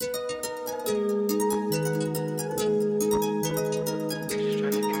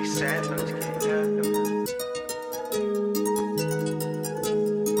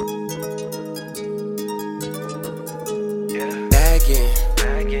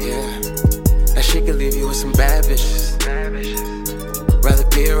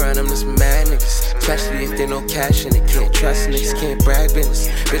around them, there's mad niggas. Especially if they no cash and they can't trust niggas, can't brag business.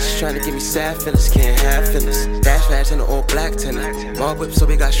 Bitches trying to give me sad feelings, can't have feelings. Dash flash in the old black tenant. Mall whip, so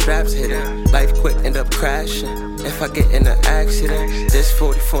we got straps hidden. Life quick, end up crashing. If I get in an accident, this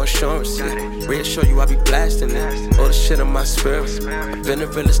 44 insurance, yeah. Reassure you I be blasting it. All the shit on my spirit. I've been the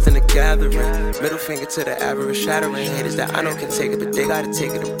realest in the gathering. Middle finger to the average, shattering haters that I know can take it, but they gotta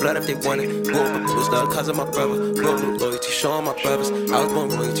take it. The blood if they want it. Grew up with blues, love cause of my brother. Grew up with loyalty, showing my brothers. I was born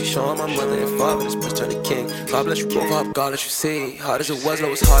royalty, showing my mother and father. This bitch turned the king. God bless you both up, God let you see. Hard as it was,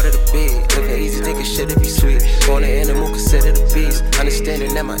 no, it's harder to be. Living easy, thinking shit to be sweet. Born an animal, considered a beast.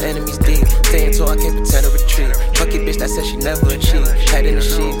 Understanding that my enemy's deep. Staying tall, I can't pretend to retreat. Fuck your bitch that said she never achieved. Head in the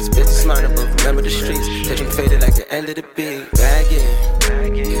sheets, business minded, but remember the streets. Catch 'em faded like the end of the beat. Bagging,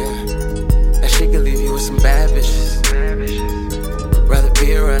 yeah. That shit can leave you with some bad bitches. Rather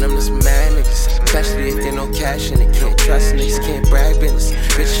be around them than some mad niggas. Especially if they no cash and they can't trust niggas, can't brag business.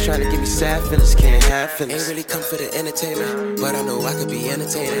 Bitches trying to give me sad feelings, can't have feelings. Ain't really come for the entertainment, but I know I could be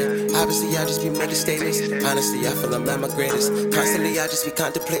entertaining. Obviously I just be making statements. Honestly I feel I'm at my greatest. Constantly I just be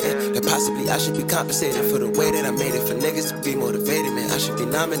contemplating that possibly I should be compensated for the way that I made it. For niggas to be motivated, man, I should be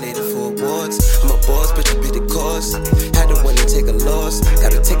nominated for awards. I'm a boss, but you pay the cost. Had to win and take a loss.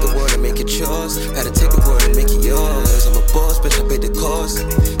 Gotta take the word and make it yours. Gotta take the word and make it yours. I'm a boss, but I pay the cost.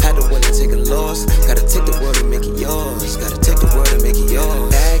 Had to win and take a loss. Gotta take the word and make it yours. Gotta take the word and make it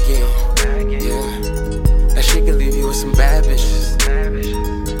yours. Bagging, yeah. That shit can leave you with some bad bitches.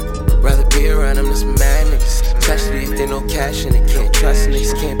 Rather be around them than some mad niggas. Especially if they no cash and they can't trust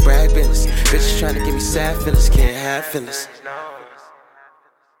niggas, can't brag business. Bitches trying to give me sad feelings, can't have feelings.